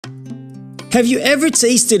Have you ever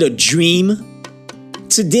tasted a dream?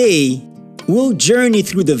 Today, we'll journey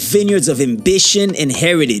through the vineyards of ambition and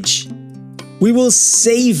heritage. We will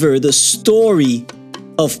savor the story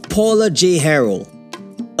of Paula J. Harrell,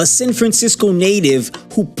 a San Francisco native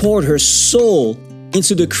who poured her soul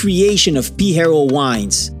into the creation of Harrell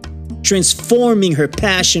Wines, transforming her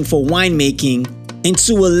passion for winemaking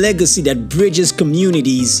into a legacy that bridges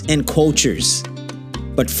communities and cultures.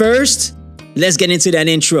 But first, let's get into that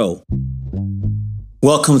intro.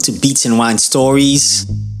 Welcome to Beats and Wine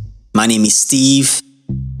Stories. My name is Steve,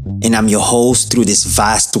 and I'm your host through this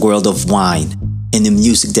vast world of wine and the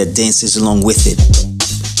music that dances along with it.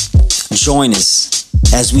 Join us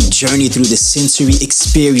as we journey through the sensory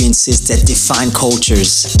experiences that define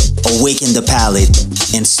cultures, awaken the palate,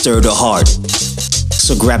 and stir the heart.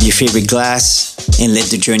 So grab your favorite glass and let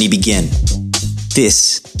the journey begin.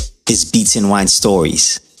 This is Beats and Wine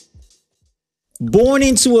Stories. Born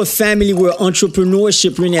into a family where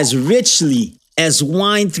entrepreneurship ran as richly as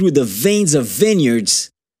wine through the veins of vineyards,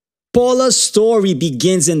 Paula's story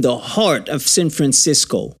begins in the heart of San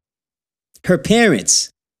Francisco. Her parents,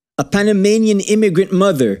 a Panamanian immigrant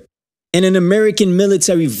mother and an American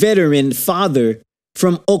military veteran father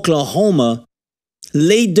from Oklahoma,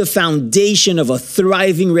 laid the foundation of a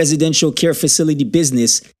thriving residential care facility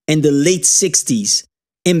business in the late 60s,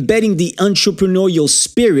 embedding the entrepreneurial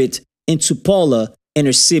spirit into Paula and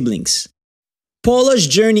her siblings. Paula's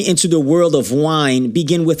journey into the world of wine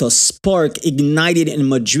began with a spark ignited in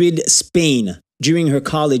Madrid, Spain during her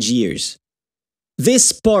college years. This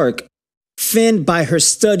spark, fanned by her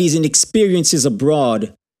studies and experiences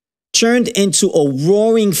abroad, turned into a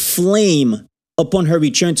roaring flame upon her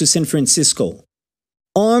return to San Francisco.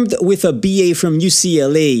 Armed with a BA from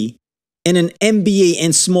UCLA and an MBA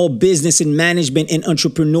in Small Business and Management and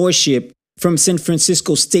Entrepreneurship from San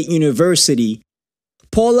Francisco State University,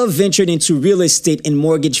 Paula ventured into real estate and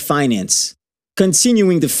mortgage finance,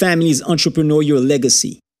 continuing the family's entrepreneurial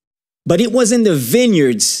legacy. But it was in the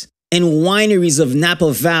vineyards and wineries of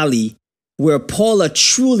Napa Valley where Paula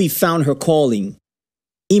truly found her calling.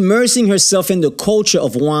 Immersing herself in the culture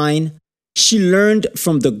of wine, she learned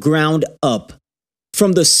from the ground up,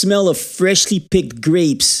 from the smell of freshly picked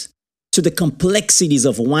grapes to the complexities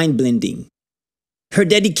of wine blending. Her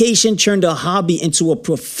dedication turned a hobby into a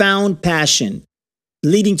profound passion,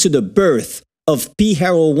 leading to the birth of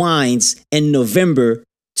Harrell Wines in November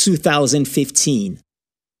 2015.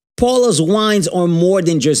 Paula's wines are more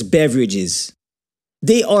than just beverages.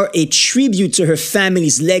 They are a tribute to her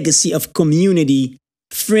family's legacy of community,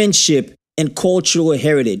 friendship, and cultural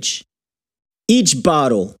heritage. Each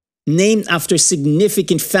bottle, named after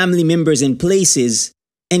significant family members and places,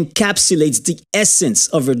 encapsulates the essence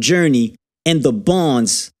of her journey and the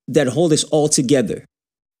bonds that hold us all together.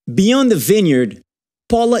 Beyond the vineyard,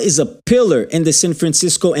 Paula is a pillar in the San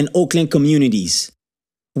Francisco and Oakland communities.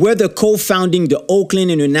 Whether co-founding the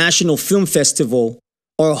Oakland International Film Festival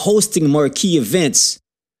or hosting marquee events,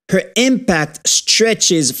 her impact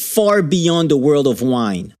stretches far beyond the world of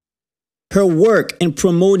wine. Her work in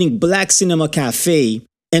promoting Black Cinema Cafe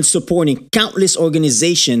and supporting countless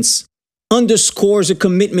organizations underscores a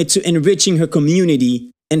commitment to enriching her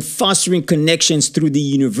community and fostering connections through the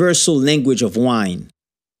universal language of wine.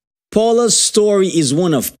 Paula's story is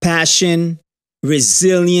one of passion,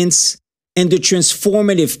 resilience, and the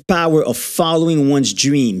transformative power of following one's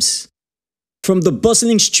dreams. From the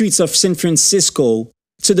bustling streets of San Francisco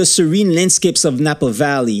to the serene landscapes of Napa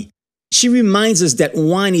Valley, she reminds us that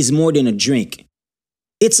wine is more than a drink.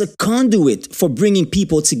 It's a conduit for bringing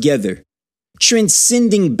people together,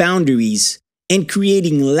 transcending boundaries, and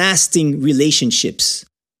creating lasting relationships.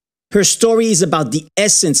 Her story is about the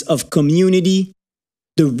essence of community,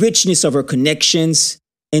 the richness of our connections,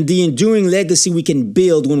 and the enduring legacy we can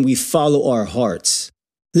build when we follow our hearts.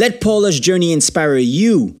 Let Paula's journey inspire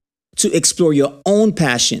you to explore your own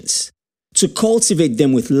passions, to cultivate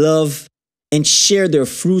them with love, and share their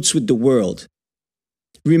fruits with the world.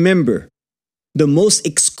 Remember, the most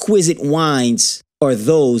exquisite wines are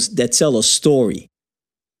those that tell a story.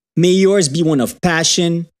 May yours be one of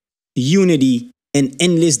passion, unity, and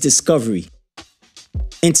endless discovery.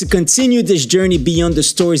 And to continue this journey beyond the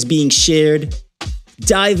stories being shared,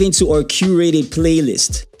 dive into our curated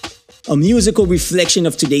playlist, a musical reflection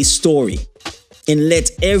of today's story, and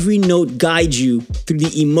let every note guide you through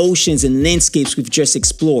the emotions and landscapes we've just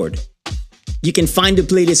explored. You can find the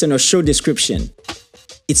playlist in our show description.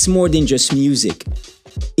 It's more than just music.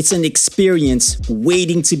 It's an experience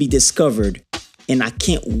waiting to be discovered, and I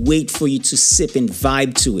can't wait for you to sip and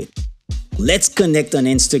vibe to it. Let's connect on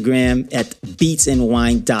Instagram at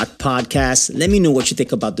beatsandwine.podcast. Let me know what you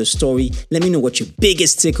think about the story. Let me know what your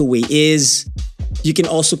biggest takeaway is. You can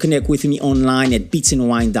also connect with me online at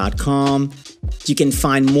beatsandwine.com. You can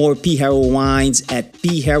find more P. Harrell Wines at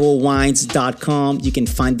pharrellwines.com. You can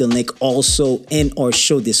find the link also in our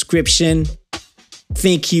show description.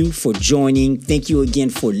 Thank you for joining. Thank you again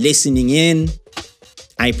for listening in.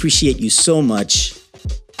 I appreciate you so much.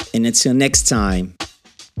 And until next time,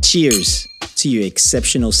 cheers to your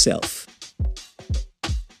exceptional self.